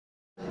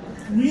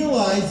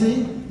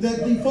realizing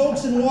that the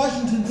folks in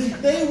Washington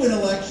think they win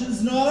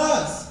elections, not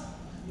us.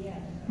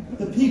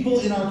 The people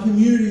in our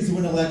communities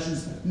win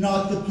elections,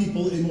 not the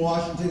people in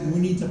Washington, and we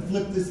need to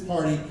flip this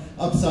party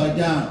upside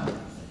down.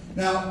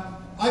 Now,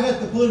 I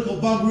got the political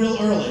bug real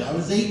early. I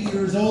was 8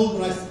 years old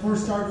when I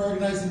first started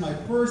organizing my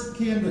first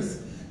canvass,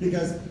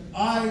 because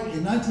I,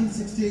 in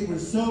 1968,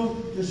 was so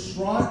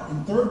distraught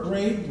in third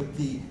grade with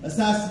the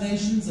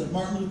assassinations of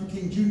Martin Luther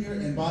King Jr.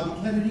 and Bobby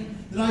Kennedy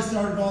that I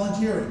started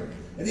volunteering.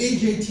 At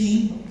age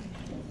 18,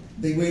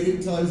 they waited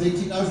until I was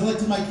 18, I was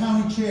elected my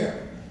county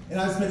chair. And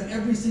I've spent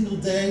every single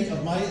day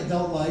of my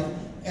adult life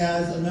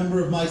as a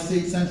member of my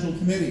state central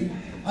committee.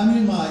 I'm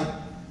in my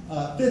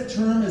fifth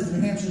term as the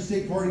New Hampshire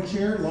State Party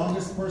chair,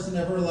 longest person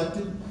ever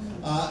elected,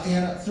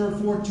 and I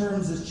served 4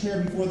 terms as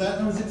chair before that,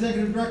 and I was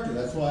executive director.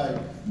 That's why I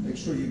make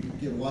sure you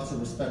give lots of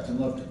respect and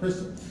love to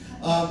Crystal.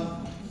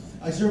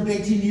 I served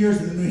 18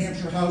 years in the New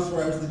Hampshire House,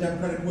 where I was the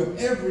Democratic whip.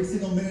 Every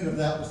single minute of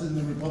that was in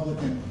the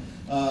Republican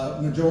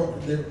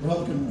majority. The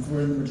Republicans were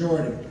in the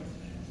majority.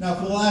 Now,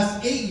 for the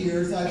last 8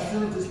 years, I've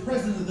served as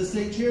president of the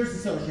State Chairs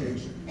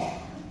Association.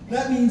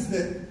 That means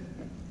that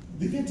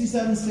the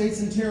 57 states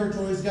and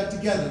territories got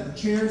together, the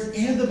chairs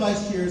and the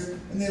vice chairs,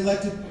 and they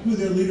elected who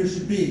their leader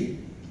should be.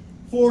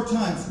 4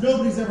 times.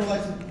 Nobody's ever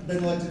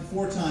been elected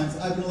 4 times.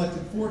 I've been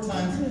elected 4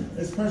 times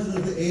as president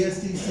of the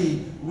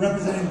ASDC,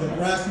 representing the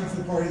grassroots of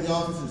the party, the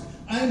officers.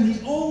 I'm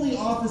the only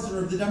officer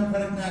of the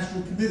Democratic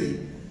National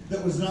Committee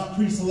that was not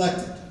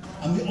pre-selected.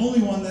 I'm the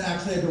only one that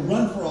actually had to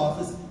run for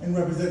office and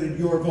represented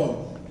your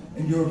vote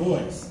and your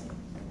voice.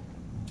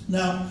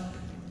 Now,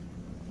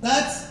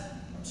 that's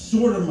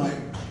sort of my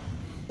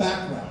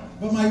background.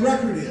 But my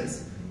record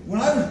is, when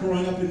I was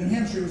growing up in New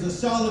Hampshire, it was a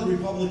solid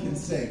Republican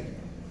state.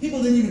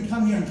 People didn't even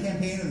come here and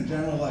campaign in the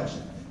general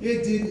election.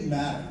 It didn't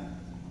matter.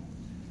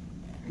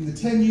 In the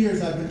 10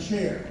 years I've been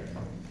chair,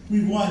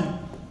 we've won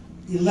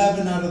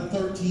 11 out of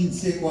 13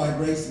 statewide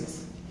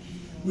races.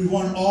 We've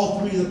won all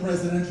 3 of the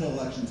presidential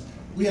elections.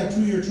 We have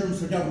 2-year terms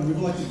for governor. We've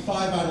elected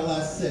 5 out of the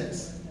last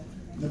 6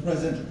 in the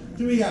presidential.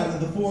 3 out of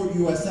the 4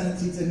 U.S. Senate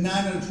seats and 9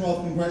 out of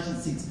 12 congressional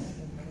seats.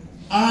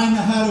 I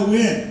know how to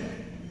win.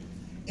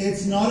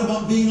 It's not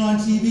about being on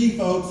TV,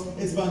 folks.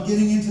 It's about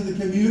getting into the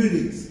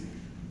communities.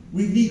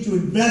 We need to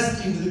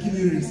invest into the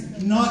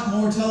communities, not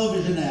more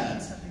television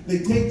ads. They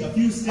take a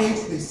few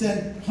states, they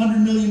send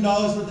 $100 million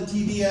worth of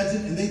TV ads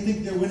in, and they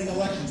think they're winning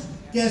elections.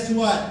 Guess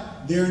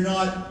what? They're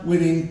not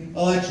winning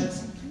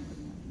elections.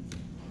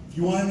 If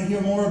you want to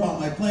hear more about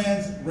my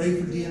plans,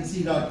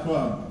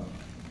 rayfordnc.com.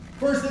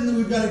 First thing that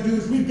we've got to do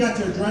is we've got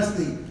to address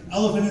the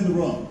elephant in the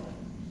room,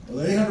 or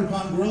the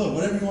 800-pound gorilla,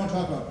 whatever you want to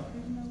talk about.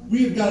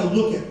 We've got to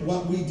look at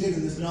what we did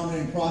in this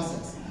nominating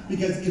process,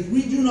 because if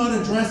we do not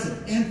address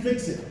it and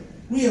fix it,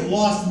 we have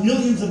lost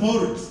millions of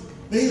voters.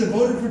 They either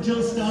voted for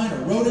Jill Stein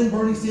or wrote in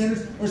Bernie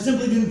Sanders or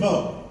simply didn't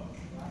vote.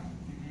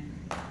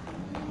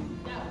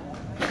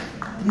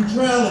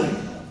 Neutrality.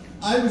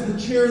 I was the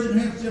chair of the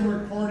New Hampshire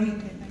Democratic Party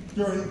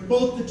during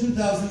both the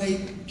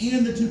 2008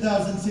 and the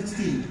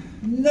 2016.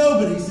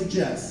 Nobody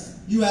suggests.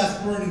 You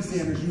ask Bernie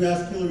Sanders, you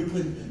ask Hillary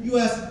Clinton, you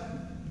ask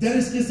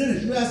Dennis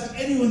Kucinich, you ask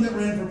anyone that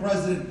ran for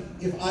president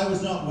if I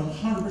was not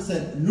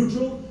 100%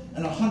 neutral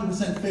and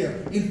 100% fair.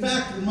 In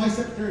fact, when my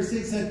Secretary of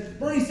State said,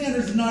 Bernie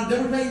Sanders is not a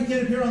Democrat, you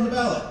can't appear on the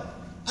ballot,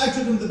 I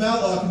took him to the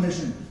Ballot Law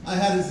Commission. I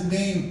had his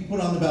name put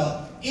on the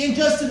ballot. And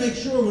just to make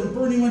sure, when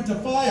Bernie went to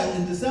file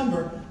in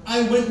December,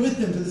 I went with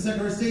him to the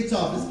Secretary of State's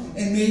office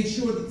and made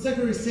sure that the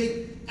Secretary of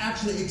State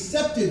actually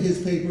accepted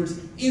his papers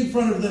in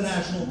front of the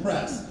national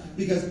press,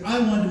 because I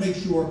wanted to make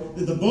sure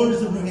that the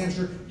voters of New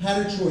Hampshire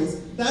had a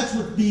choice. That's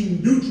what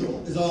being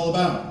neutral is all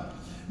about.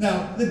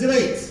 Now, the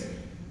debates.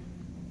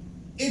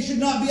 It should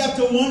not be up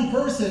to one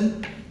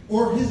person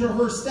or his or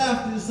her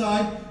staff to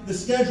decide the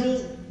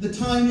schedule, the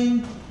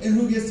timing, and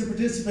who gets to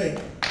participate.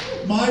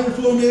 My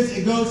reform is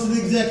it goes to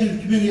the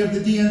executive committee of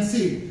the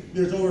DNC.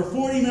 There's over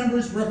 40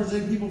 members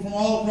representing people from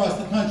all across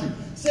the country.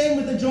 Same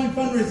with the joint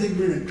fundraising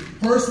agreement.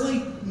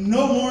 Personally,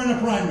 no more in a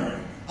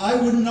primary. I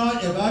would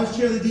not, if I was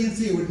chair of the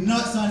DNC, I would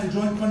not sign a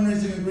joint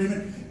fundraising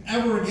agreement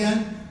ever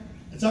again.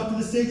 It's up to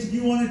the states if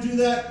you want to do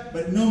that,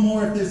 but no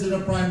more if there's a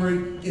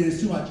primary. It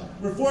is too much.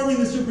 Reforming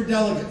the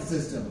superdelegate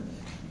system.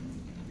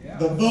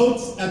 The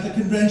votes at the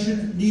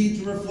convention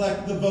need to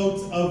reflect the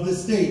votes of the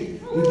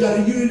state. We've got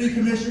a unity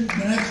commission.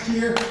 The next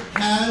year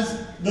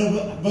has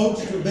the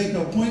votes to make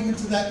an appointment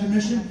to that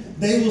commission.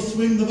 They will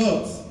swing the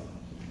votes.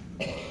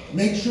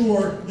 Make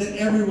sure that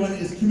everyone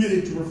is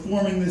committed to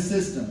reforming this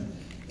system.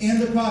 And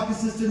the caucus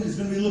system is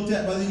going to be looked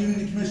at by the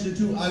Unity Commission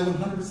too. I would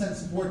 100%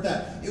 support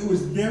that. It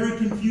was very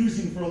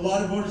confusing for a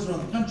lot of voters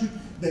around the country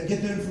that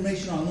get their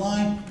information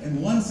online.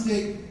 In one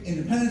state,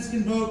 independents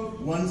can vote.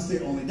 One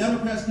state, only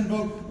Democrats can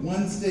vote.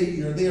 One state,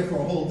 you're there for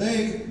a whole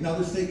day.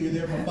 Another state, you're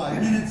there for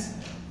 5 minutes.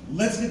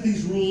 Let's get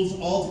these rules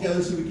all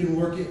together so we can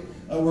work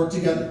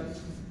together.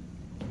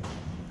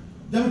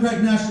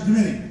 Democratic National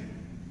Committee.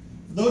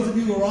 For those of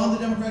you who are on the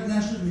Democratic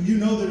National Committee, you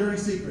know the dirty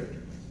secret.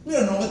 We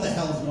don't know what the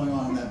hell is going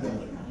on in that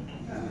building.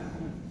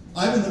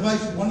 I've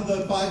been one of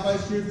the 5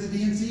 vice chairs of the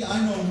DNC. I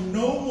know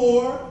no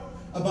more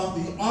about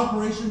the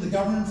operation, the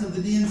governance of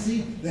the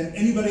DNC than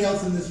anybody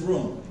else in this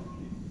room.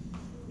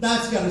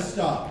 That's got to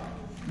stop.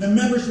 The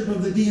membership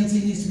of the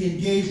DNC needs to be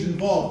engaged and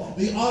involved.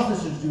 The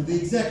officers do, the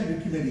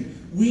executive committee.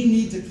 We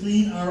need to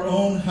clean our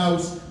own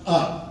house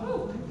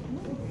up.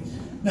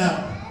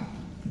 Now,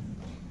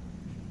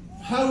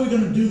 how are we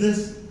going to do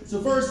this?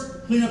 So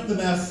first, clean up the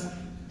mess.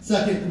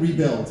 Second,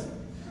 rebuild.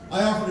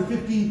 I offered a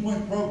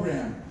 15-point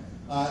program,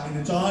 and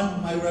it's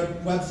on my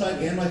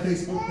website and my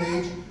Facebook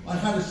page on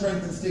how to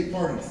strengthen state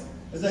parties.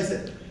 As I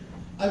said,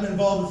 I've been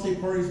involved in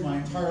state parties my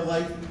entire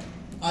life.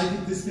 I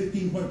did this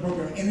 15-point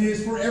program, and it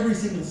is for every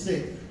single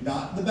state.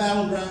 Not the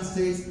battleground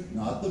states,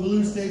 not the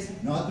blue states,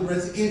 not the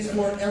red states. It's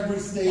for every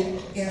state,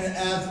 and it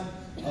adds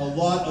a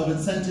lot of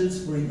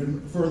incentives for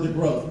even further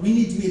growth. We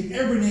need to be in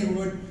every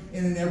neighborhood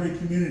and in every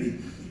community.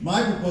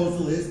 My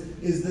proposal is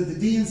that the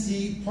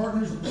DNC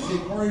partners with the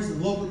state parties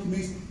and local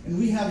committees, and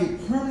we have a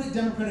permanent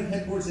Democratic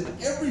headquarters in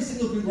every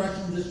single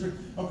congressional district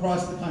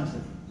across the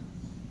country.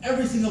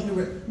 Every single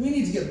thing. We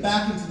need to get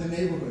back into the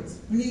neighborhoods.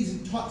 We need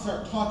to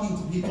start talking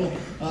to people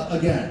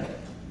again.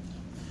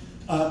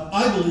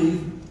 I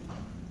believe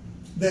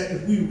that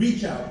if we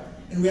reach out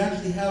and we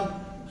actually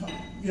have,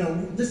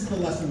 this is the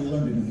lesson we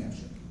learned in New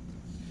Hampshire.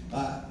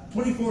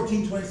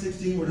 2014,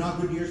 2016 were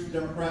not good years for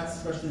Democrats,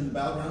 especially in the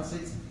battleground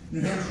states.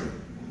 New Hampshire,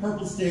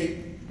 purple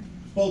state,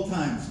 both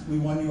times we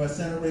won U.S.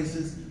 Senate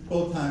races.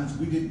 Both times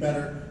we did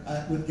better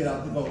with get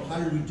out the vote. How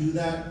did we do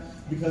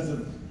that? Because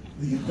of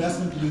the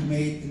investment that we've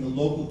made in the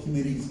local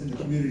committees and the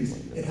communities.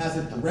 It has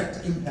a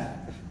direct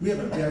impact. We have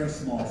a very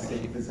small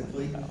state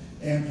physically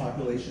and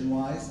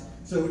population-wise,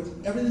 so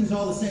everything's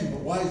all the same. But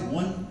why is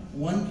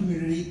one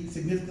community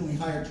significantly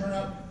higher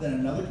turnout than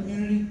another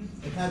community?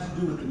 It has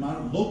to do with the amount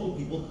of local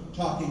people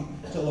talking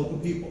to local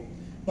people.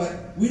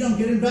 But we don't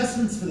get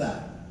investments for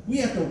that. We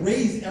have to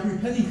raise every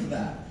penny for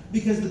that,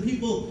 because the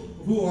people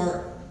who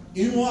are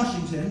in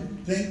Washington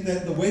think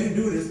that the way to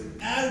do it is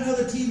add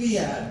another TV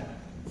ad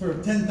for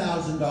 $10,000.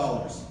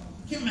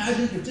 Can you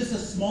imagine if just a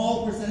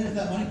small percentage of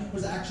that money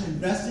was actually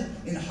invested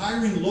in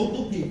hiring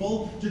local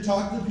people to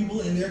talk to the people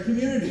in their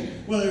community,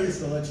 whether it's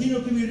the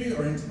Latino community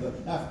or into the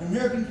African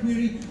American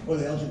community or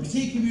the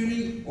LGBT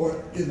community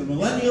or in the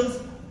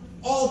millennials?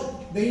 All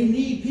of it. They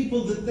need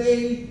people that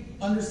they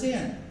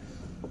understand.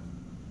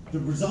 The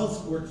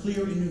results were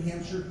clear in New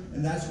Hampshire,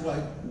 and that's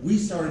why we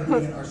started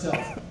doing it ourselves.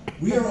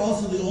 We are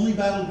also the only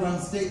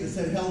battleground state that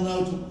said hell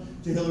no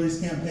to Hillary's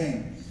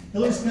campaign.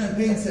 Hillary's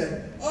campaign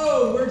said,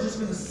 oh, we're just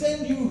going to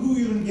send you who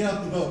you're going to get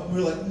out the vote. And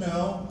we were like,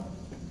 no,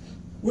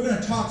 we're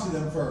going to talk to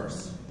them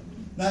first.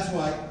 That's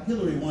why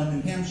Hillary won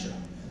New Hampshire,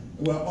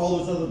 where all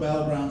those other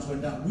battlegrounds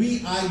went down.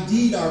 We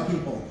ID'd our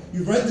people.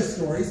 You've read the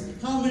stories.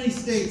 How many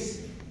states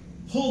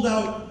pulled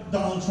out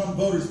Donald Trump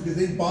voters because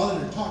they didn't bother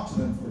to talk to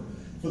them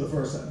for the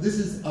first time? This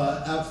is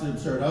absolutely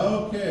absurd.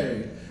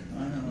 Okay.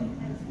 I know.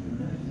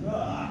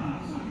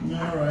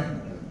 All right.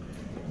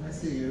 I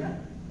see you.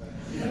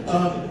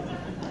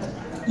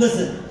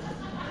 Listen,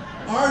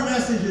 our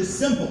message is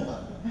simple.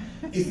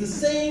 It's the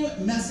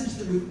same message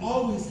that we've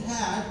always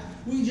had.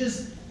 We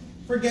just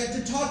forget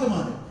to talk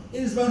about it.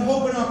 It is about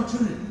hope and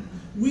opportunity.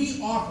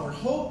 We offer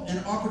hope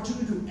and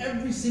opportunity to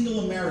every single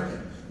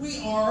American.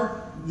 We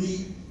are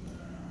the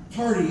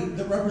party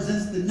that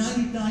represents the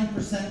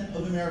 99%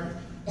 of Americans.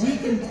 We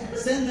can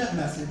send that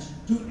message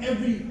to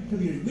every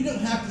community. We don't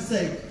have to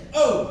say,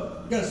 oh,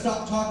 we've got to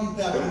stop talking to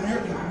the African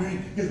American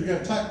community because we've got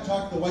to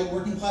talk to the white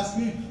working class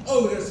community.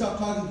 Oh, we've got to stop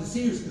talking to the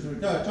seniors because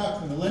we've got to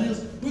talk to the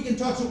millennials. We can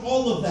talk to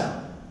all of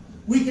them.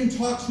 We can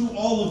talk to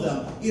all of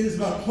them. It is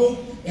about hope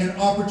and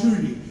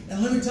opportunity.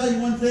 And let me tell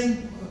you one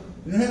thing.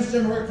 The New Hampshire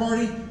Democratic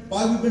Party,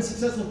 why we've been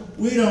successful,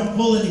 we don't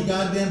pull any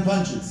goddamn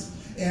punches.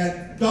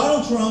 And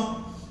Donald Trump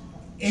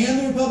and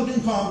the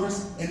Republican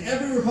Congress and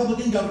every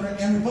Republican governor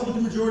and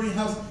Republican majority in the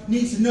House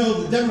needs to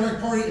know the Democratic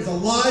Party is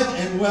alive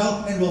and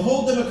well and will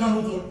hold them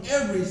accountable for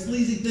every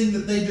sleazy thing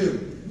that they do.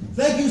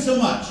 Thank you so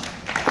much.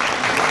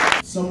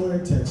 Somewhere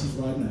in Texas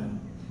right now,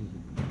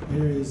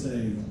 there is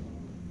a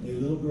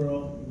little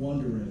girl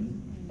wondering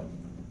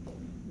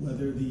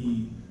whether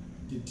the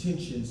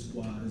detention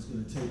squad is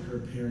going to take her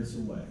parents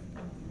away.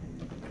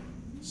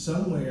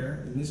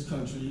 Somewhere in this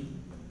country,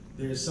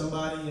 there's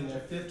somebody in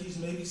their 50s,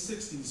 maybe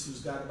 60s, who's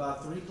got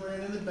about $3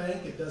 grand in the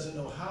bank and doesn't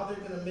know how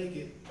they're going to make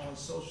it on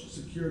Social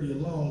Security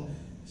alone,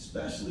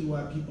 especially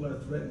why people are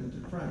threatening to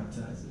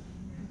privatize it.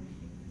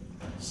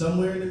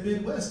 Somewhere in the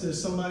Midwest,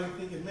 there's somebody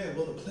thinking, man,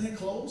 will the plant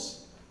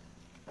close?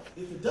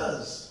 If it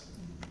does,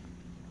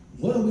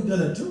 what are we going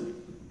to do?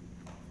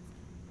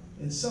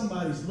 And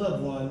somebody's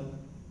loved one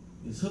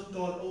is hooked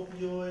on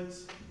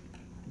opioids,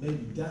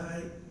 maybe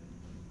died.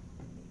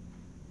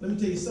 Let me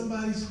tell you,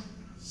 somebody's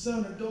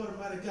son or daughter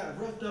might have got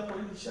roughed up or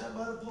even shot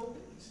by the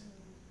police.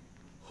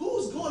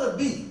 Who's going to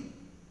be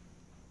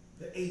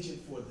the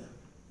agent for them?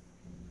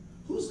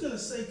 Who's going to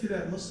say to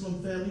that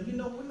Muslim family, you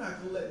know, we're not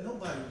going to let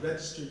nobody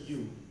register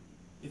you.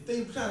 If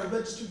they try to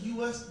register you,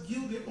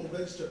 they're going to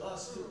register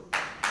us too.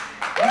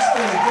 We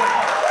stand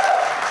together.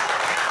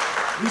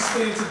 We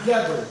stand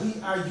together.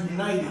 We are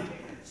united.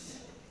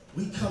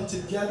 We come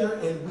together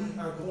and we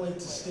are going to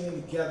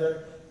stand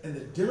together, and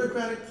the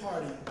Democratic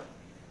Party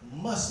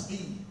must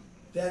be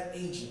that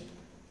agent.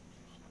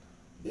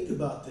 Think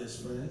about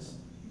this, friends.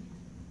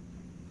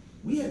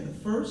 We had the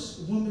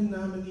first woman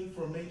nominee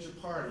for a major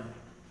party,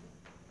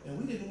 and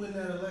we didn't win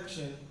that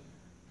election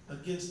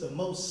against the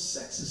most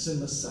sexist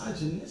and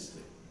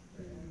misogynistic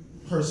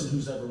person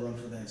who's ever run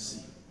for that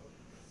seat.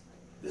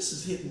 This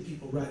is hitting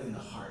people right in the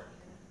heart.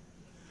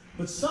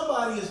 But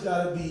somebody has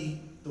got to be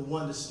the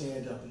one to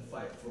stand up and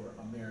fight for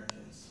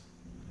Americans.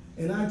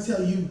 And I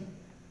tell you,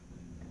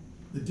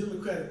 the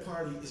Democratic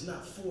Party is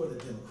not for the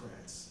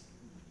Democrats.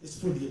 It's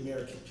for the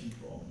American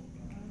people.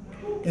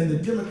 And the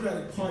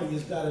Democratic Party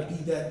has got to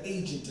be that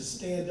agent to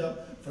stand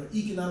up for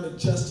economic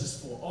justice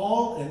for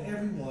all and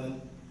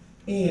everyone,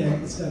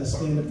 and it's got to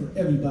stand up for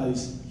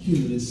everybody's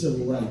human and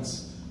civil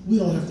rights. We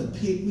don't have to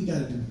pick, we got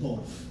to do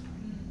both.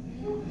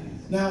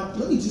 Now,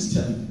 let me just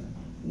tell you,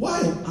 why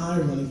am I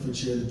running for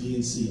chair of the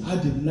DNC? I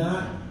did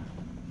not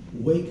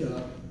wake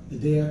up the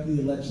day after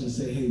the election and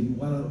say, hey,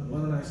 why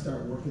don't I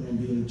start working on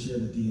being the chair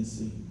of the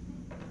DNC?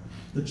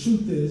 The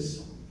truth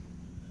is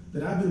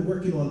that I've been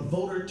working on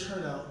voter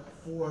turnout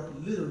for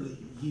literally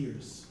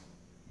years.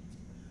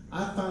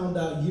 I found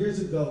out years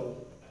ago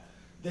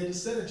that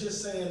instead of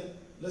just saying,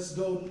 let's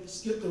go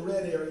skip the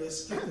red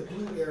areas, skip the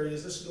blue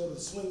areas, let's go to the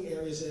swing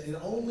areas and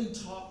only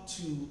talk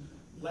to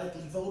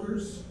likely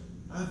voters,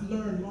 I've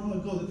learned long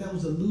ago that that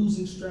was a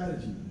losing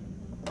strategy.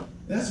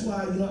 That's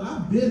why,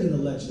 I've been in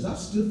elections. I've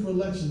stood for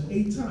election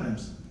 8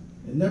 times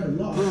and never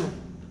lost.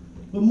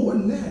 But more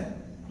than that,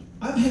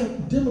 I've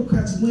helped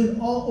Democrats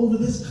win all over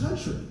this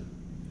country.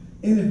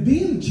 And if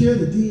being the chair of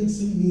the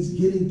DNC means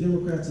getting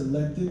Democrats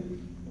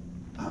elected,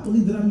 I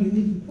believe that I'm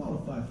uniquely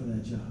qualified for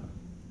that job.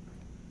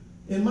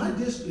 In my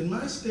district,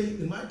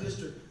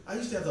 I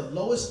used to have the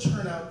lowest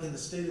turnout in the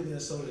state of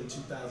Minnesota in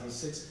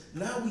 2006.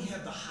 Now we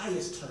have the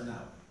highest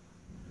turnout.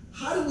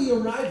 How do we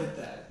arrive at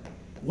that?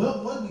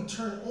 Well, one, we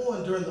turn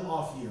on during the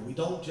off year. We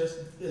don't just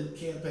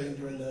campaign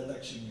during the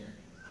election year.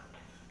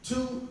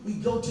 2, we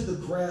go to the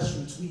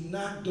grassroots. We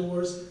knock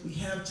doors. We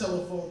have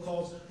telephone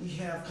calls. We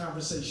have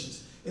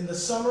conversations. In the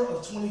summer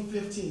of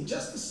 2015,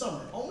 just the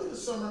summer, only the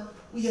summer,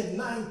 we had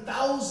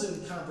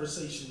 9,000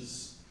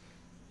 conversations.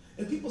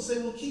 And people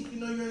say, well, Keith,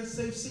 you're in a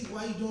safe seat.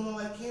 Why are you doing all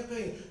that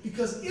campaign?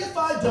 Because if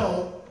I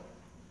don't,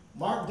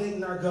 Mark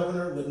Dayton, our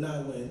governor, would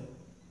not win.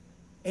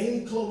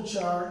 Amy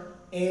Klobuchar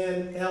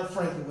and Al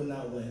Franken would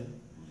not win.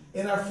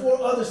 And our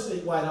 4 other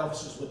statewide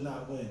officers would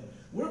not win.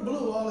 We're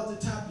blue all at the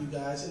top, you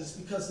guys, and it's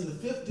because in the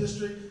 5th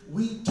district,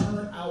 we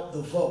turn out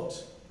the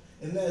vote.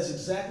 And that is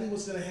exactly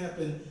what's going to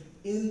happen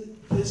in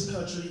this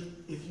country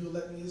if you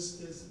elect me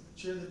as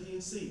chair of the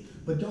DNC.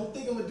 But don't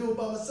think I'm going to do it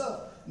by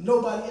myself.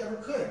 Nobody ever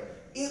could.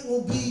 It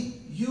will be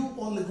you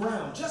on the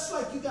ground. Just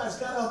like you guys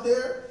got out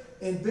there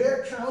in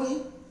Bexar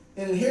County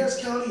and in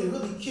Harris County and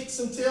really kicked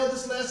some tail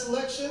this last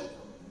election.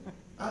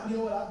 You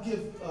know what, I'll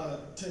give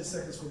 10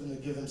 seconds for them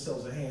to give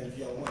themselves a hand if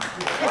y'all want to do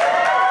it.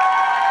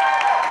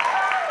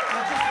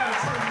 I just want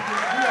to tell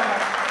you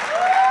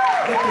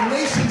that the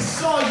nation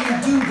saw you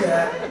do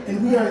that,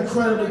 and we are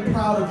incredibly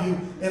proud of you.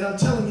 And I'm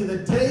telling you, the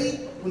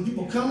day when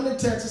people come into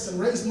Texas and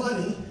raise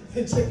money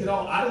and take it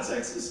all out of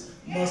Texas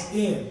must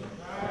end.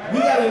 We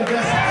got to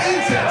invest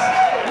in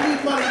Texas. We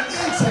need money in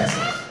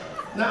Texas.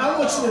 Now, I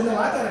want you to know,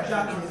 I got a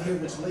document here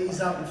which lays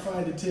out in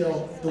fine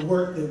detail the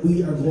work that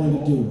we are going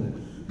to do.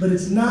 But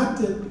it's not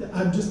that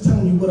I'm just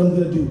telling you what I'm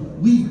going to do.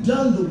 We've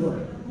done the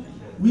work.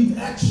 We've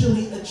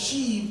actually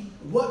achieved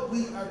what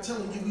we are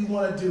telling you we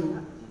want to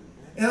do.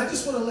 And I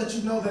just want to let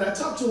you know that I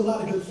talked to a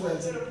lot of good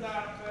friends.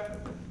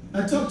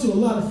 I talked to a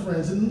lot of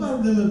friends, and a lot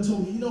of them have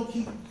told me,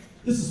 Keith,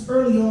 this is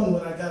early on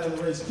when I got in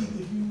the race. Keith,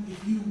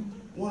 if you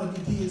want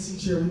to be DNC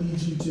chair, we need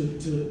you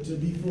to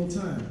be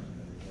full-time.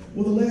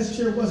 Well, the last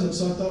chair wasn't,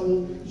 so I thought,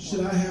 well,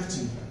 should I have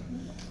to?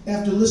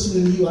 After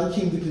listening to you, I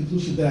came to the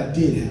conclusion that I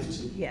did have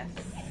to. Yes.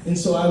 And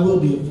so I will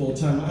be a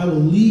full-time. I will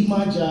leave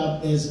my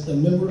job as a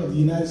member of the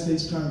United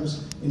States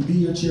Congress and be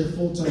your chair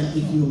full-time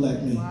if you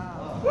elect me.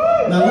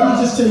 Wow. Now let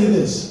me just tell you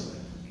this.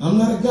 I'm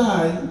not a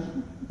guy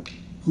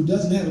who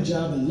doesn't have a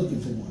job and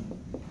looking for one.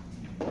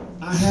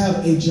 I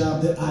have a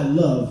job that I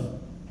love,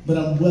 but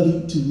I'm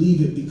willing to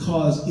leave it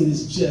because it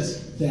is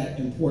just that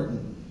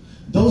important.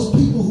 Those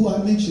people who I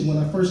mentioned when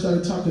I first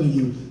started talking to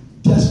you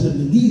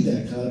desperately need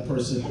that kind of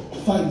person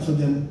fighting for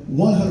them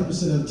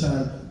 100% of the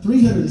time,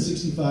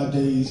 365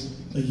 days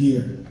a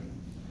year.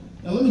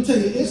 Now let me tell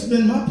you, it's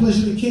been my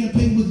pleasure to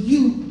campaign with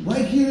you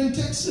right here in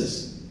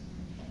Texas.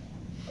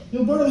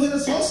 Roberto hit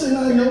us also, and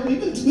I know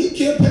we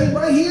campaigned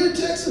right here in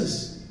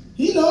Texas.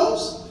 He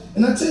knows.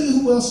 And I tell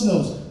you who else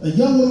knows. A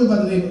young woman by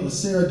the name of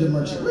Sarah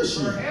DeMarchi. Where is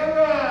she?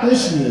 There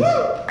she is.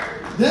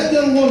 That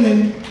young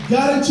woman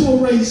got into a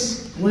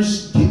race where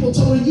people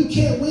told her, you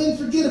can't win,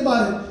 forget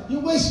about it.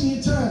 You're wasting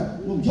your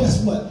time. Well,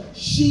 guess what?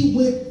 She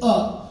went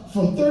up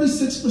from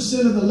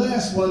 36% of the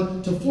last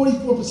one to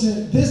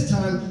 44% this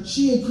time.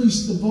 She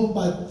increased the vote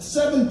by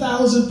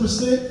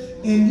 7,000%.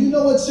 And you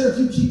know what, sir? If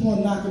you keep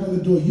on knocking on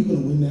the door, you're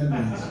going to win that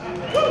race.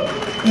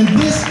 And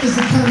this is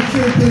the kind of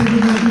campaign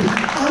we're going to do.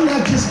 I'm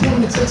not just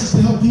coming to Texas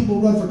to help people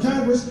run for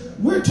Congress.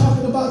 We're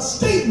talking about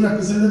state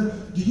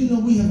representative. Do you know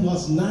we have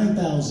lost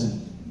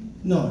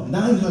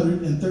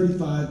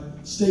 935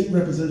 state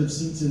representative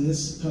seats in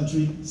this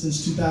country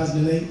since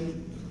 2008?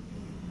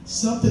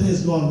 Something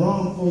has gone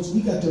wrong, folks.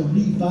 We got to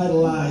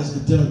revitalize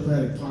the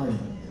Democratic Party.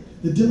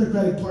 The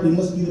Democratic Party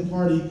must be the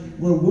party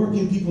where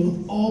working people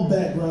of all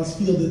backgrounds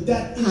feel that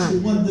that is the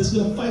one that's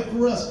going to fight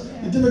for us.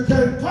 The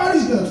Democratic Party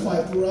is going to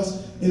fight for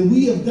us, and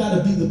we have got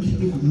to be the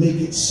people who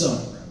make it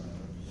so.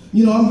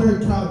 You know, I'm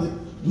very proud that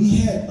we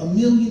had 1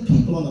 million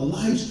people on a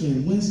live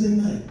stream Wednesday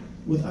night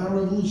with Our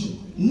Revolution.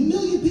 1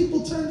 million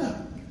people turned out.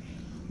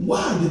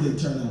 Why did they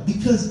turn out?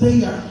 Because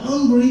they are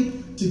hungry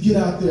to get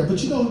out there.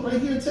 But you know, right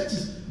here in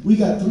Texas, we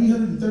got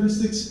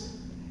 336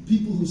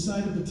 people who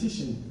signed a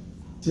petition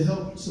to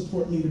help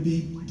support me to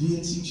be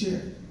DNC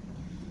chair.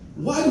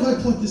 Why do I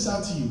point this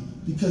out to you?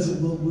 Because it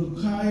will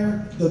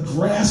require the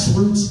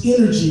grassroots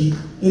energy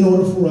in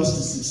order for us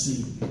to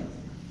succeed.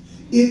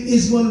 It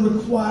is going to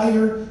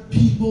require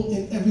people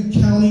in every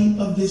county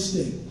of this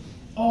state,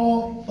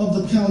 all of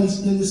the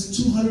counties in this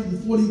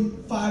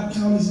 245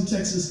 counties in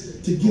Texas,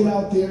 to get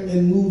out there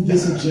and move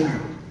this agenda.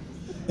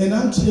 And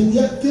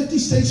yet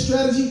 50-state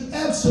strategy,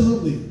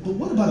 absolutely. But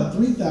what about a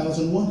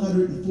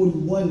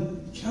 3,141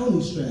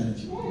 county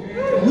strategy?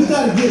 We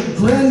got to get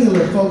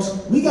granular, folks.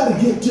 We got to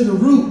get to the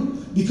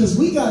root, because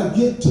we got to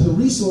get to the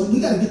resource. We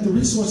got to get the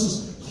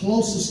resources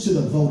closest to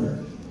the voter.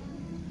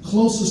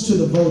 Closest to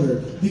the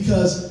voter.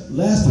 Because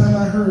last time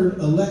I heard,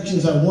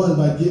 elections are won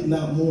by getting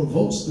out more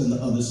votes than the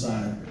other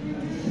side.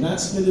 Not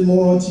spending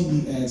more on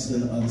TV ads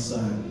than the other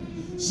side.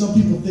 Some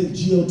people think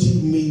GOT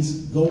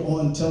means go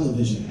on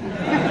television.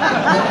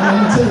 I'm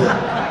gonna tell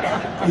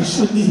you, it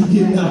shouldn't even be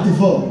getting out the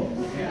vote.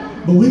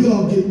 But we're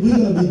gonna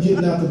be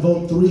getting out the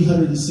vote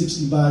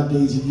 365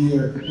 days a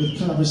year with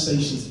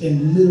conversations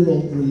and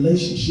literal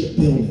relationship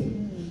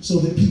building, so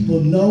that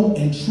people know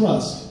and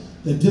trust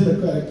the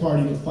Democratic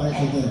Party to fight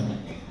for them.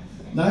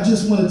 Now, I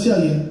just want to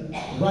tell you,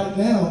 right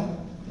now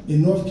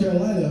in North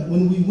Carolina,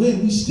 when we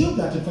win, we still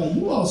got to fight.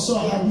 You all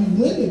saw how we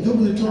win the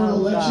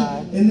gubernatorial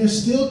election, and they're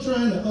still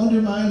trying to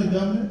undermine the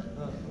governor.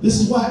 This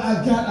is why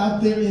I got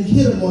out there and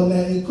hit them on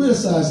that and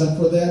criticized them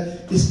for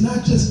that. It's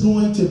not just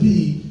going to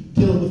be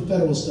dealing with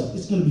federal stuff.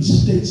 It's going to be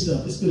state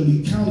stuff. It's going to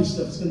be county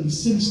stuff. It's going to be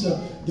city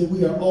stuff that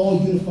we are all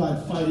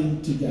unified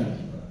fighting together.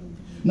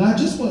 Now, I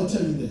just want to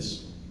tell you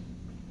this.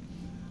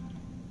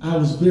 I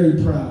was very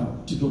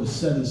proud to go to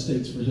 7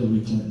 states for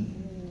Hillary Clinton.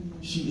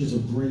 She is a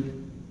great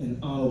and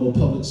honorable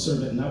public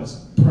servant, and I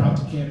was proud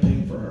to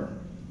campaign for her.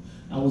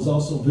 I was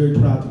also very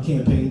proud to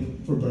campaign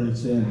for Bernie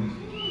Sanders.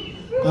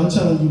 I'm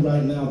telling you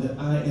right now that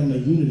I am a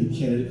unity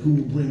candidate who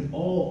will bring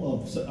all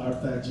of our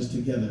factions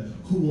together,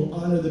 who will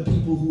honor the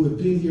people who have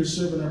been here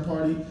serving our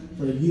party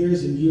for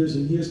years and years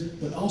and years,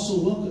 but also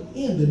welcome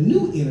in the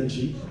new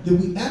energy that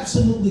we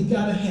absolutely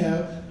got to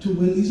have to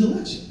win these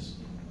elections.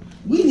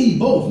 We need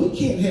both. We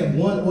can't have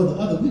one or the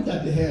other. We've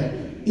got to have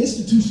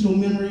institutional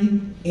memory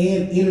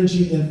and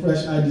energy and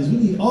fresh ideas. We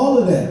need all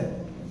of that.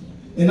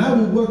 And I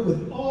will work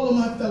with all of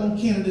my fellow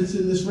candidates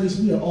in this race.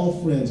 We are all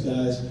friends,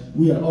 guys.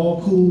 We are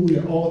all cool. We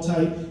are all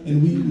tight.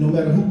 And no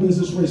matter who wins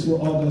this race, we're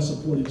all going to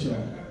support each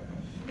other.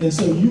 And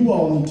so you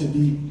all need to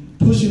be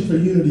pushing for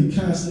unity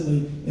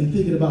constantly and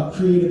thinking about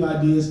creative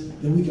ideas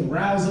that we can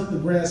rouse up the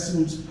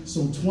grassroots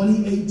so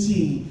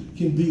 2018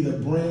 can be the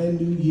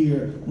brand new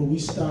year where we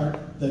start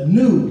the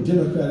new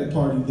Democratic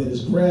Party that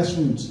is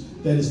grassroots,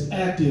 that is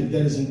active,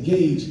 that is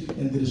engaged,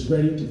 and that is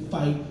ready to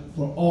fight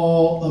for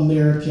all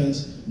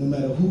Americans, no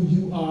matter who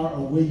you are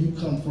or where you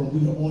come from.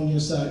 We are on your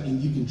side,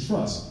 and you can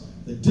trust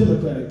the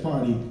Democratic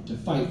Party to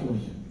fight for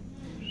you.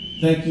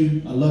 Thank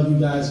you. I love you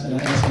guys, and I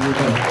ask you to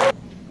vote.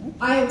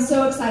 I am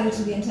so excited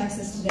to be in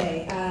Texas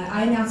today.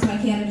 I announced my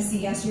candidacy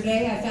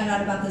yesterday. I found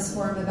out about this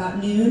forum about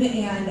noon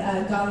and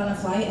got on a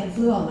flight and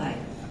flew all night.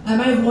 I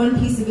have one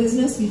piece of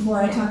business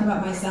before I talk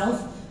about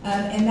myself.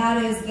 And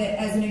that is that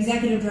as an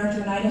executive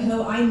director in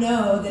Idaho, I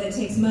know that it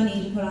takes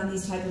money to put on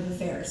these type of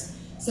affairs.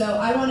 So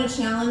I want to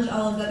challenge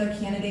all of the other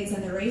candidates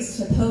in the race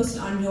to post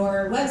on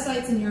your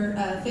websites and your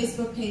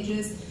Facebook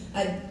pages,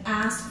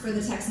 ask for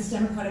the Texas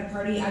Democratic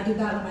Party. I did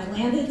that when I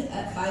landed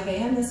at 5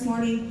 a.m. this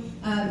morning.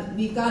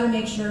 We've got to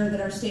make sure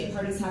that our state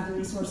parties have the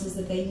resources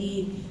that they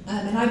need.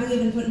 And I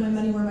believe in putting my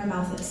money where my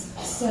mouth is.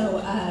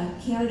 So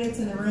candidates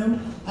in the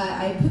room,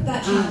 I put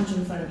that challenge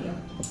in front of you.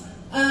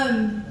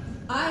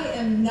 I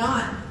am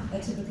not a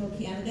typical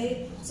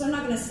candidate, so I'm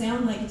not going to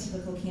sound like a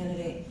typical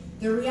candidate.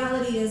 The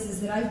reality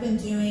is that I've been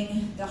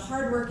doing the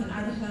hard work in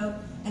Idaho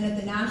and at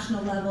the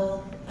national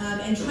level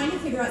and trying to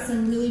figure out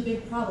some really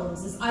big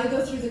problems. As I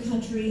go through the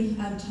country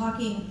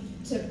talking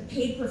to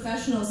paid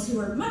professionals who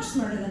are much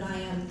smarter than I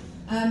am,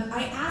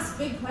 I ask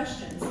big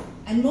questions.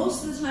 And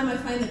most of the time I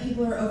find that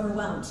people are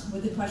overwhelmed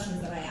with the questions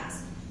that I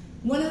ask.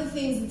 One of the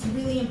things that's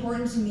really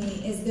important to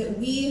me is that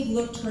we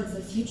look towards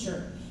the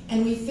future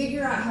and we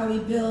figure out how we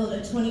build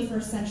a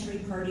 21st century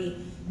party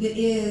that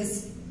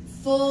is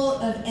full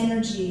of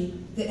energy,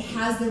 that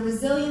has the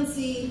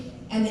resiliency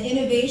and the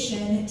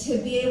innovation to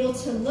be able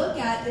to look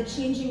at the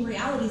changing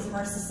realities of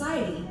our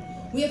society.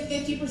 We have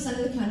 50%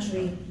 of the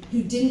country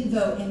who didn't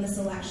vote in this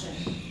election.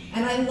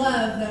 And I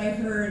love that I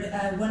heard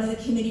one of the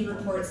committee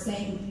reports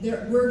saying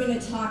we're going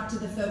to talk to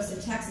the folks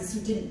in Texas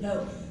who didn't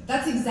vote.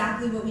 That's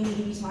exactly what we need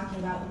to be talking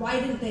about. Why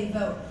didn't they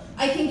vote?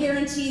 I can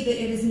guarantee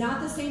that it is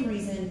not the same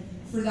reason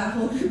for that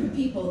whole group of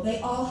people. They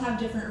all have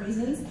different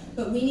reasons,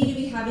 but we need to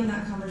be having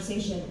that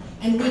conversation.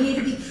 And we need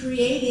to be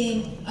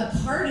creating a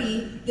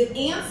party that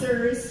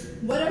answers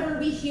whatever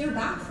we hear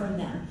back from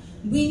them.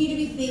 We need to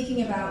be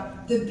thinking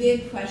about the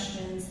big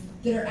questions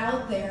that are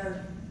out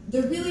there,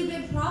 the really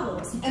big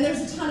problems. And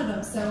there's a ton of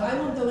them, so I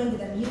won't go into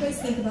them. You guys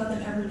think about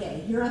them every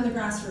day. You're on the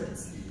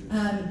grassroots,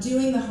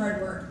 doing the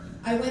hard work.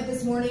 I went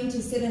this morning to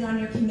sit in on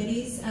your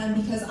committees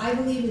because I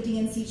believe a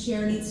DNC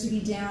chair needs to be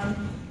down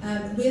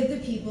with the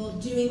people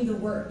doing the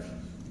work.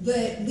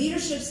 The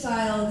leadership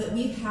style that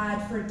we've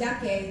had for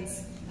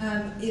decades,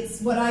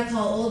 it's what I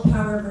call old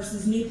power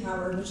versus new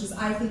power, which is,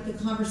 I think, the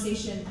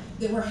conversation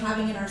that we're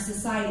having in our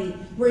society,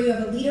 where you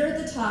have a leader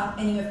at the top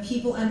and you have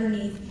people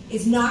underneath,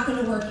 is not going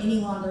to work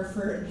any longer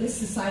for this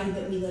society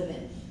that we live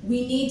in.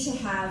 We need to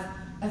have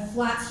a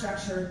flat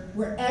structure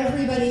where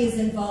everybody is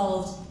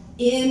involved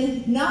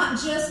in not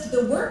just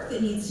the work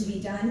that needs to be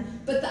done,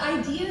 but the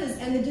ideas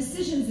and the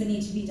decisions that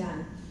need to be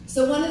done.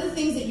 So one of the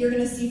things that you're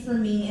going to see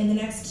from me in the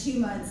next 2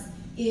 months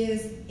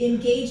is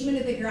engagement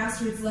at the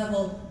grassroots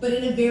level, but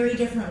in a very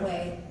different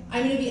way.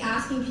 I'm going to be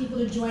asking people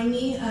to join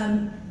me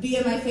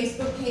via my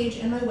Facebook page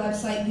and my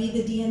website,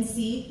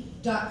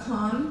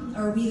 WeTheDNC.com,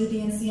 or We the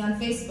DNC on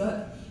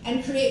Facebook,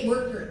 and create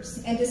work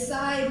groups and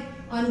decide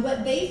on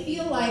what they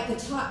feel like the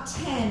top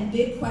 10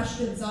 big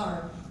questions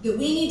are that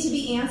we need to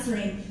be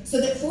answering, so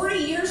that 40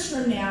 years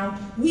from now,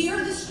 we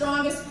are the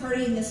strongest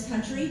party in this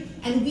country,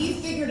 and we've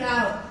figured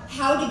out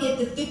how to get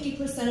the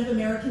 50% of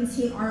Americans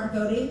who aren't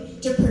voting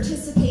to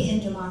participate in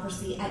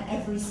democracy at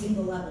every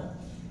single level.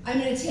 I'm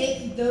going to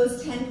take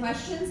those 10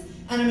 questions,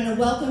 and I'm going to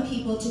welcome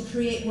people to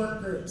create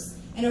work groups.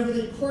 And over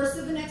the course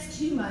of the next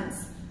 2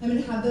 months, I'm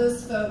going to have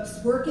those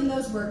folks work in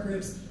those work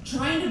groups,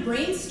 trying to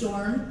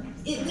brainstorm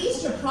at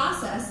least a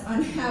process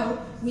on how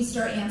we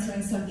start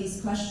answering some of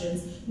these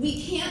questions.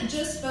 We can't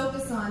just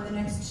focus on the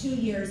next 2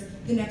 years,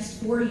 the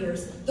next 4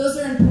 years. Those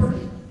are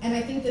important, and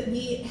I think that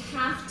we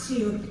have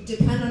to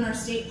depend on our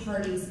state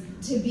parties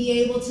to be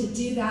able to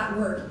do that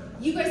work.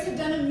 You guys have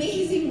done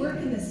amazing work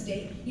in this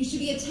state. You should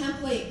be a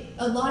template.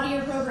 A lot of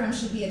your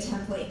programs should be a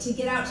template to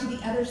get out to the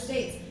other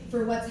states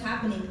for what's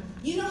happening.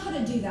 You know how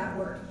to do that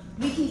work.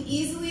 We can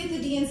easily at the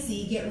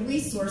DNC get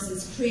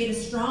resources, create a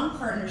strong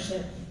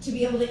partnership to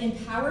be able to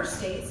empower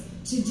states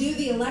to do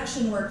the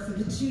election work for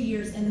the 2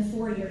 years and the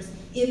 4 years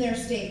in their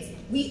states.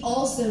 We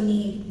also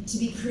need to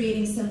be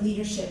creating some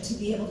leadership to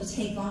be able to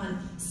take on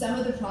some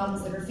of the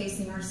problems that are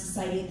facing our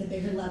society at the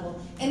bigger level,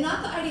 and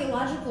not the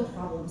ideological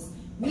problems.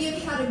 We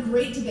have had a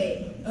great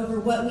debate over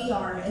what we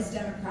are as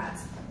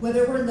Democrats,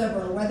 whether we're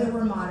liberal, whether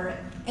we're moderate,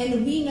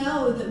 and we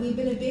know that we've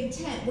been a big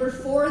tent. We're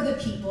for the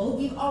people.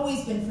 We've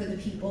always been for the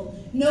people.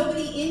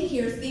 Nobody in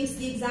here thinks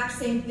the exact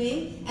same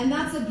thing, and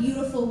that's a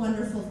beautiful,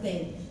 wonderful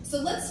thing. So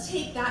let's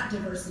take that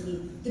diversity,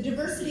 the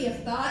diversity of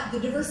thought, the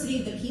diversity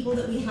of the people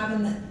that we have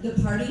in the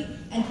party,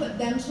 and put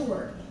them to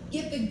work.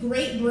 Get the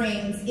great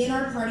brains in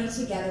our party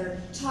together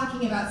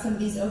talking about some of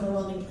these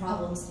overwhelming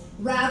problems,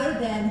 rather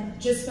than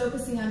just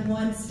focusing on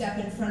one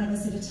step in front of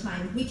us at a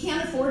time. We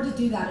can't afford to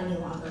do that any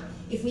longer.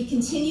 If we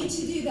continue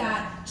to do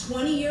that,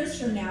 20 years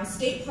from now,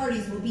 state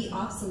parties will be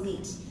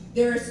obsolete.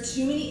 There's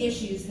too many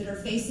issues that are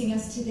facing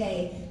us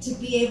today to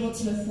be able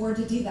to afford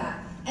to do that.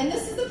 And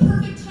this is the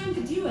perfect time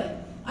to do it.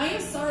 I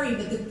am sorry,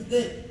 but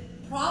the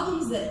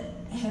problems that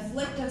have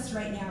flicked us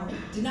right now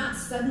did not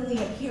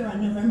suddenly appear on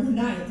November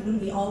 9th when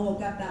we all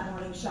woke up that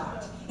morning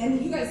shocked.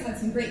 And you guys had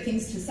some great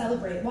things to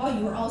celebrate while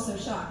you were also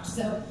shocked,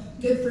 so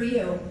good for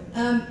you.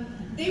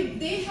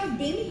 They have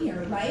been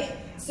here, right?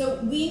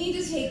 So we need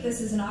to take this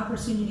as an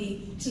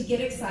opportunity to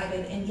get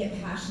excited and get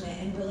passionate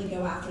and really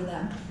go after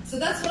them. So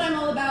that's what I'm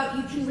all about.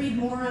 You can read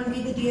more on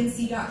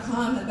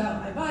WeTheDNC.com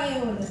about my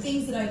bio and the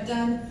things that I've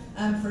done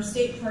for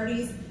state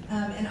parties.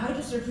 And I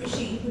just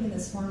appreciate you putting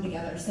this forum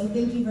together. So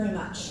thank you very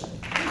much.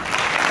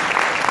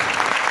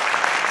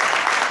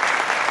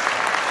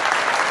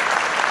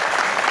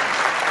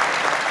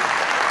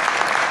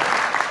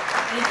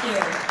 Thank you.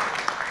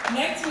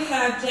 Next we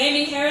have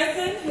Jamie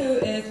Harrison, who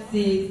is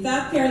the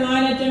South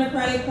Carolina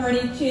Democratic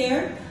Party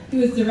Chair,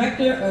 who is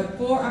Director of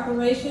Floor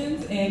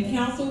Operations and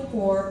Counsel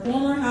for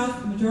former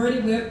House Majority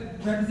Whip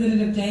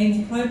Representative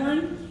James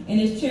Clyburn, and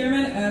is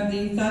Chairman of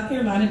the South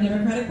Carolina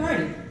Democratic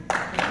Party.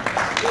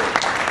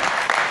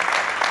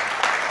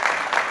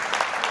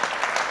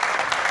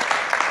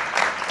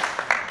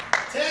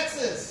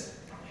 Texas!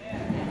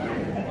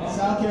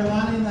 South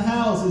Carolina in the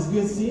house. It's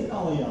good seeing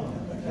all of y'all.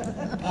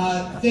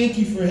 Thank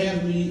you for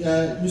having me,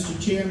 Mr.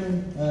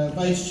 Chairman,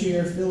 Vice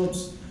Chair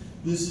Phillips.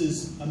 This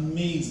is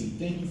amazing.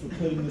 Thank you for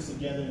putting this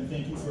together, and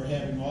thank you for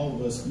having all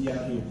of us be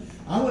out here.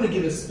 I want to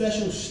give a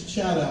special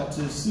shout out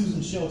to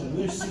Susan Shelton.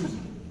 Where's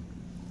Susan?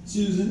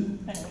 Susan,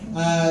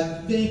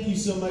 thank you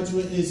so much.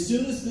 As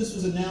soon as this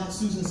was announced,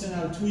 Susan sent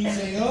out a tweet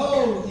saying,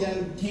 "Oh, yeah,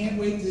 can't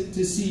wait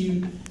to see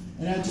you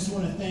And I just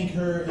want to thank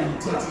her and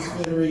the Texas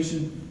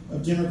Federation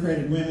of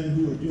Democratic Women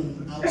who are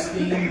doing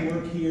outstanding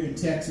work here in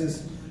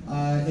Texas.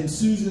 And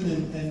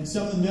Susan and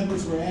some of the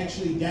members were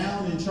actually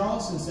down in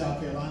Charleston, South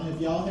Carolina.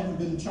 If y'all haven't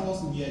been to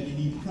Charleston yet, you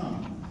need to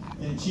come.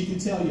 And she can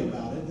tell you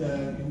about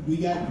it. We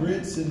got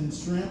grits and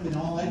shrimp and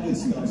all that good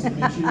stuff, so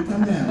make sure you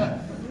come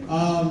down.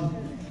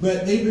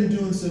 But they've been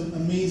doing some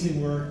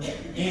amazing work.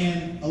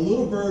 And a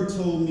little bird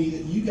told me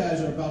that you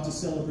guys are about to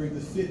celebrate the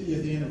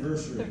 50th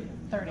anniversary.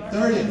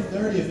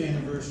 30th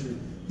anniversary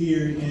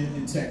here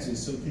in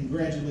Texas. So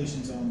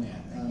congratulations on that.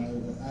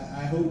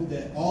 I hope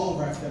that all of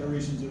our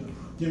federations of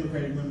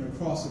Democratic women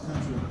across the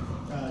country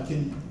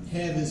can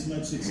have as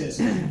much success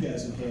as you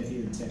guys have had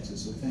here in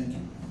Texas. So thank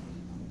you.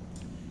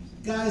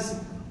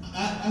 Guys,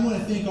 I want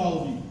to thank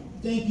all of you.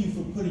 Thank you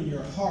for putting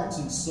your hearts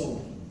and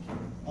soul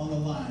on the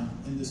line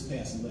in this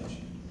past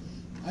election.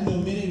 I know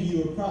many of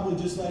you are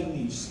probably just like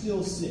me,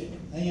 still sick.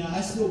 And,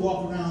 I still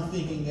walk around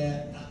thinking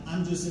that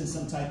I'm just in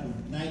some type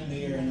of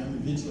nightmare and I'm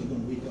eventually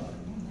going to wake up.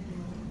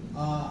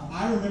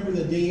 I remember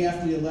the day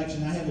after the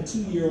election. I have a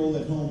 2-year-old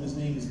at home. His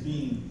name is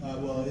Bean.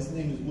 Well, his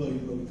name is William,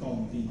 but we call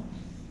him Bean.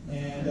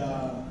 And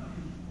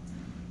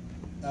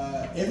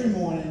every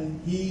morning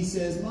he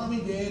says,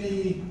 "Mommy,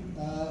 Daddy,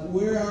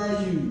 where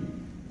are you?"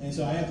 And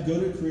so I have to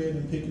go to the crib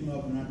and pick him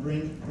up, and I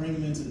bring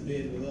him into the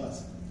bed with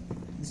us.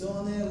 And so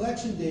on the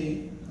election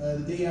day,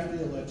 the day after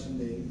the election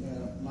day,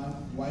 my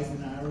wife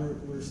and I were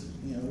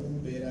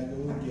in the bed. I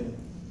go and get him,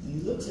 and he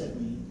looks at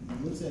me,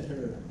 and looks at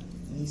her,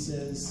 and he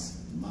says,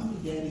 "Mommy,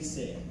 Daddy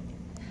sad."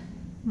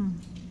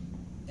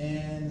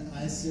 And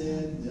I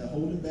said,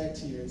 holding back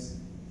tears,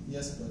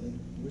 "Yes, buddy,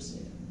 we're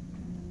sad."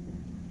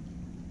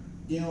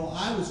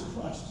 I was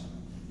crushed.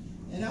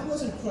 And I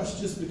wasn't crushed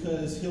just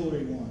because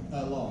Hillary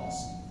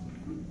lost,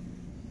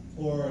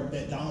 or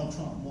that Donald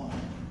Trump won.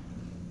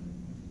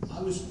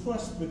 I was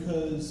crushed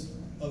because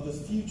of the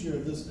future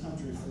of this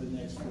country for the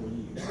next 4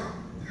 years,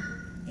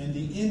 and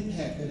the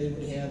impact that it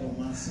would have on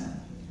my son,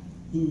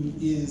 who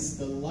is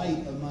the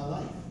light of my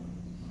life.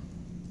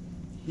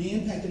 The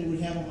impact that it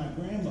would have on my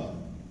grandmother,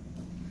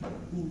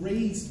 who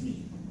raised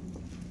me.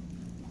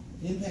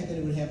 The impact that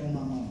it would have on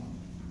my mom.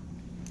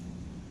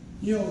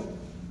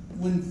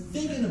 When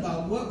thinking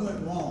about what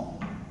went wrong,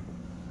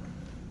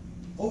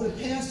 over the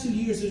past 2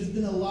 years, there's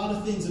been a lot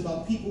of things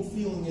about people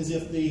feeling as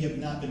if they have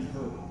not been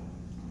heard.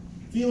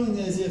 Feeling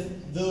as if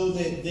though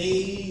that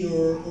they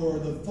or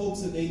the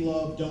folks that they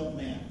love don't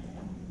matter.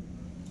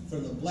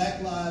 From the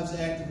Black Lives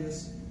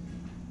activists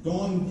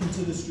going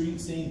into the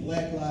streets saying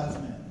Black Lives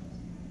Matter,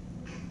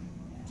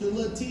 to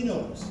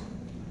Latinos,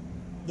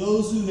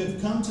 those who have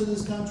come to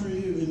this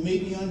country who may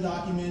be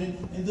undocumented,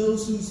 and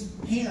those whose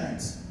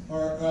parents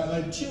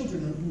are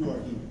children who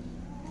are here,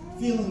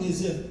 feeling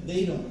as if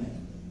they don't matter.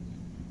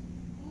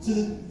 To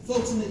the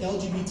folks in the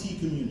LGBTQ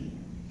community,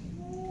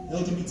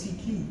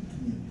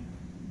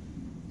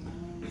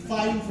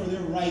 fighting for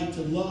their right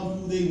to love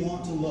who they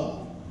want to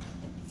love,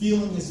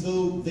 feeling as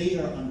though they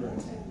are under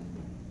attack.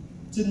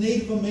 To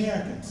Native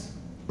Americans,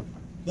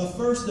 the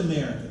first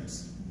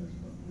Americans,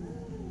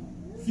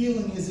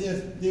 feeling as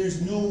if there's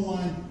no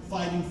one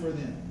fighting for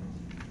them.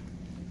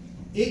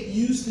 It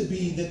used to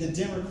be that the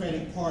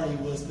Democratic Party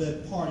was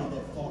the party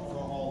that fought for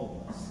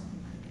all of us.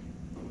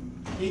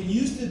 It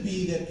used to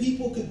be that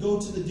people could go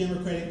to the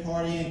Democratic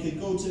Party and could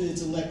go to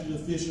its elected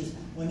officials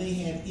when they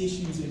had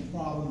issues and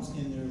problems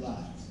in their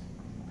lives.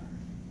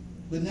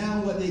 But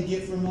now what they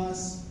get from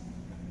us,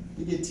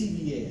 they get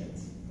TV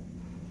ads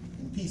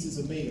and pieces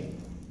of mail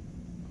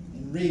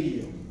and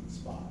radio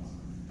spots.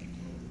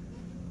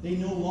 They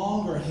no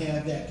longer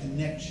have that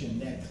connection,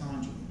 that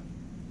conduit.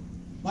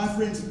 My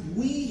friends,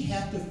 we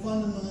have to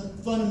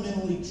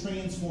fundamentally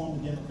transform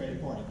the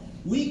Democratic Party.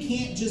 We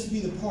can't just be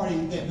the party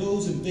that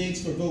goes and begs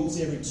for votes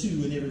every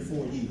 2 and every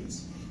 4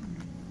 years.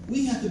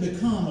 We have to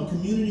become a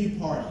community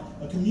party,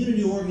 a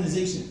community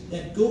organization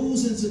that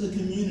goes into the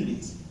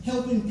communities,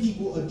 helping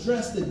people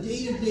address the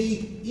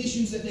day-to-day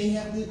issues that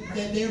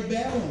they're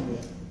battling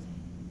with.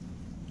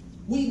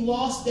 We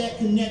lost that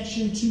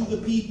connection to the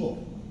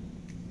people,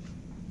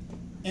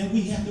 and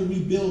we have to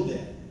rebuild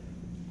that.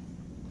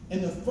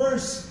 And the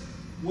first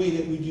way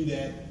that we do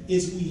that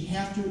is we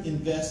have to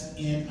invest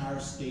in our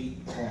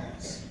state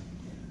parties.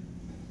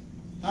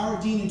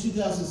 Howard Dean in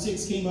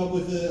 2006 came up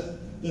with the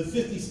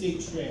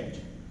 50-state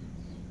strategy.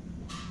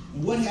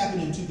 And what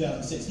happened in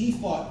 2006? He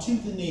fought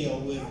tooth and nail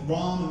with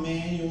Rahm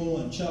Emanuel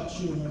and Chuck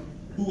Schumer,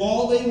 who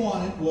all they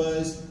wanted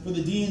was for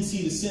the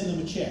DNC to send them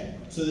a check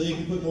so that they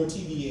could put more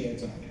TV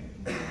ads on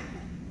it.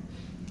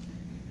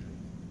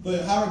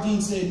 But Howard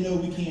Dean said, no,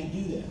 we can't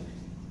do that.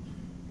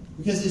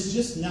 Because it's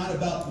just not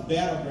about the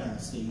battleground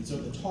states or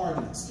the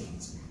targeted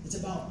states. It's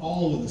about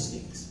all of the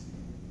states.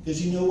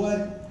 Because you know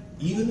what?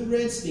 Even the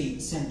red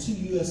states send 2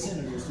 U.S.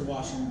 senators to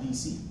Washington,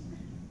 D.C.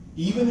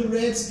 Even the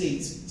red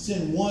states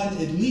send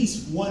at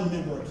least one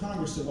member of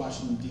Congress to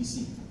Washington,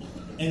 D.C.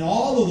 And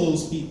all of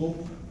those people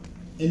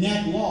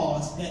enact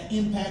laws that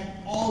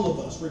impact all of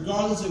us,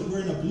 regardless if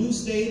we're in a blue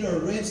state or a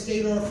red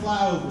state or a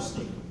flyover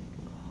state.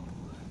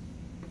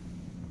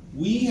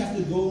 We have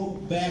to go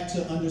back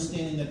to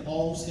understanding that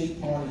all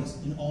state parties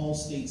in all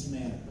states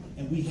matter.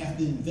 And we have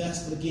to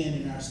invest again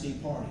in our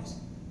state parties.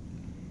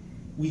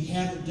 We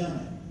haven't done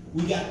it.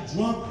 We got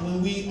drunk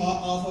when we,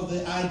 off of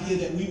the idea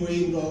that we were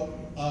able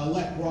to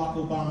elect Barack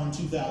Obama in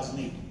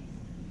 2008.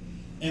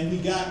 And we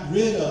got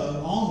rid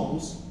of,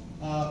 almost,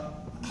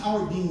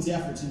 Howard Dean's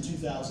efforts in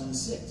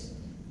 2006.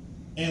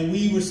 And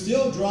we were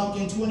still drunk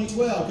in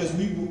 2012 because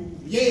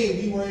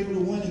we were able to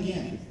win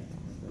again.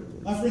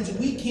 My friends,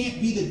 we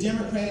can't be the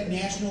Democratic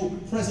National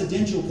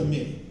Presidential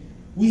Committee.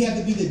 We have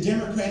to be the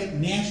Democratic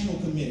National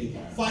Committee,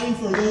 fighting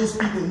for those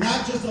people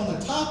not just on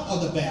the top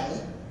of the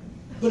ballot,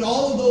 but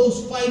all of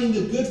those fighting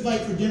the good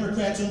fight for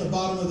Democrats on the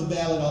bottom of the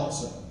ballot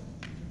also.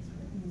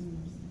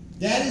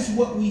 That is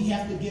what we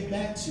have to get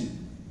back to.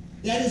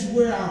 That is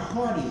where our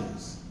heart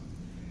is.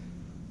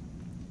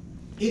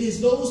 It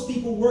is those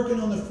people working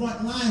on the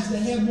front lines that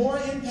have more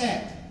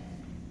impact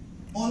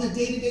on the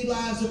day-to-day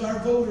lives of our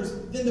voters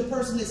than the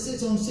person that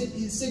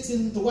sits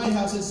in the White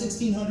House at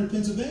 1600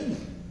 Pennsylvania.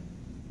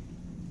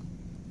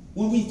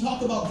 When we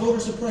talk about voter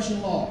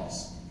suppression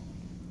laws,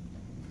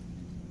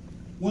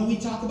 when we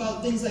talk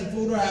about things like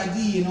voter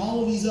ID and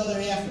all of these other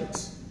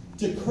efforts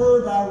to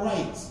curb our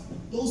rights,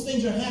 those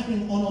things are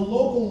happening on a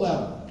local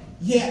level.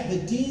 Yet the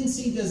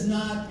DNC does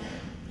not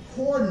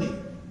coordinate,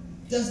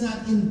 does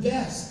not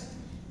invest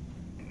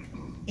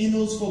in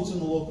those folks on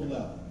the local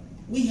level.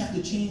 We have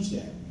to change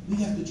that. We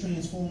have to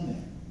transform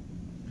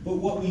that. But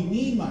what we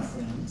need, my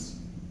friends,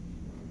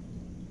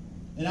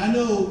 and I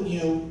know,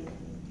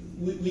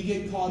 we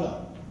get caught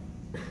up.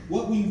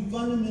 What we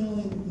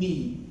fundamentally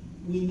need,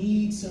 we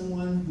need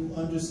someone who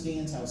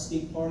understands how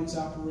state parties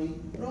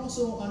operate, but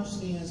also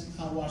understands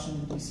how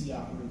Washington, D.C.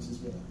 operates as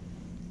well.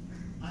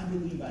 I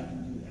believe I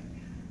can do that.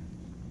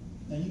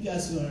 Now, you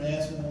guys are going to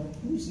ask me, well,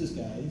 who's this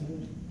guy? He's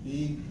a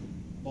big,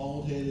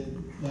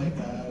 bald-headed black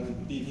guy with a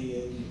big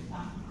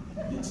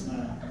head, big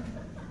smile.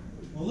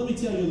 Well, let me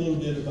tell you a little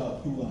bit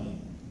about who I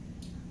am.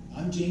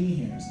 I'm Jamie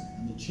Harrison.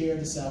 I'm the chair of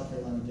the South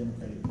Carolina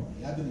Democratic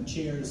Party. I've been the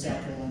chair of the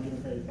South Carolina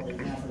Democratic Party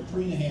now for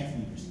 3.5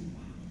 years.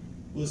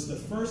 Was the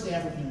first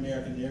African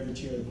American to ever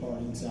chair the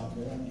party in South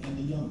Carolina and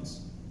the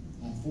youngest.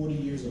 I'm 40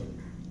 years old.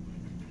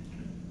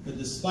 But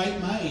despite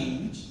my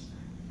age,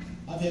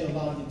 I've had a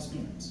lot of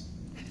experience.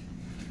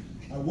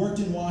 I worked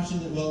in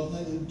Washington, well,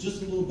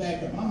 just a little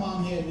background. My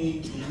mom had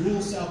me in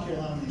rural South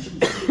Carolina when she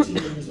was 15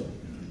 years old.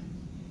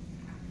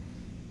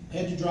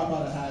 Had to drop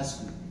out of high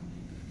school,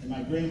 and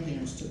my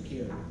grandparents took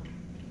care of her.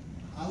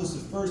 I was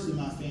the first in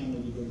my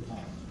family to go to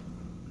college.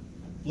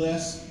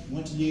 Blessed,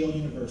 went to Yale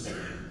University.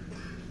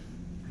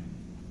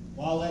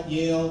 While at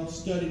Yale,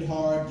 studied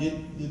hard,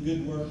 did the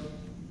good work,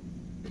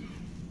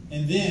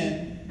 and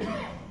then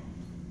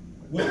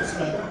went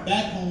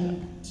back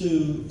home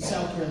to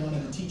South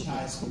Carolina to teach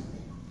high school,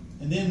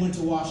 and then went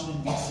to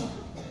Washington, D.C.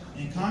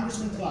 And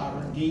Congressman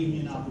Clyburn gave me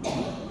an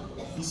opportunity.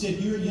 He said,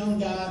 you're a young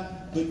guy,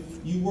 but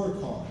you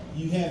work hard,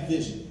 you have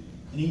vision.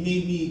 And he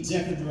made me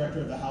executive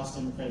director of the House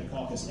Democratic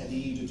Caucus at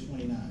the age of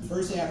 29.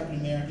 First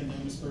African-American,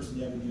 youngest person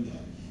to ever do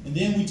that. And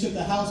then we took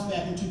the House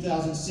back in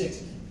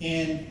 2006,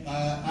 and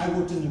I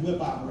worked in the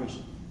whip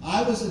operation.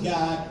 I was the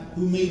guy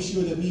who made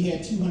sure that we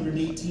had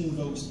 218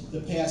 votes to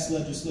pass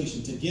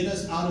legislation to get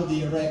us out of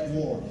the Iraq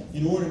War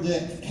in order to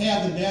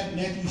have the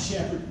Matthew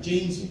Shepard,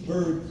 James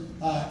Byrd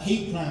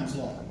hate crimes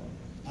law.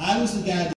 I was the guy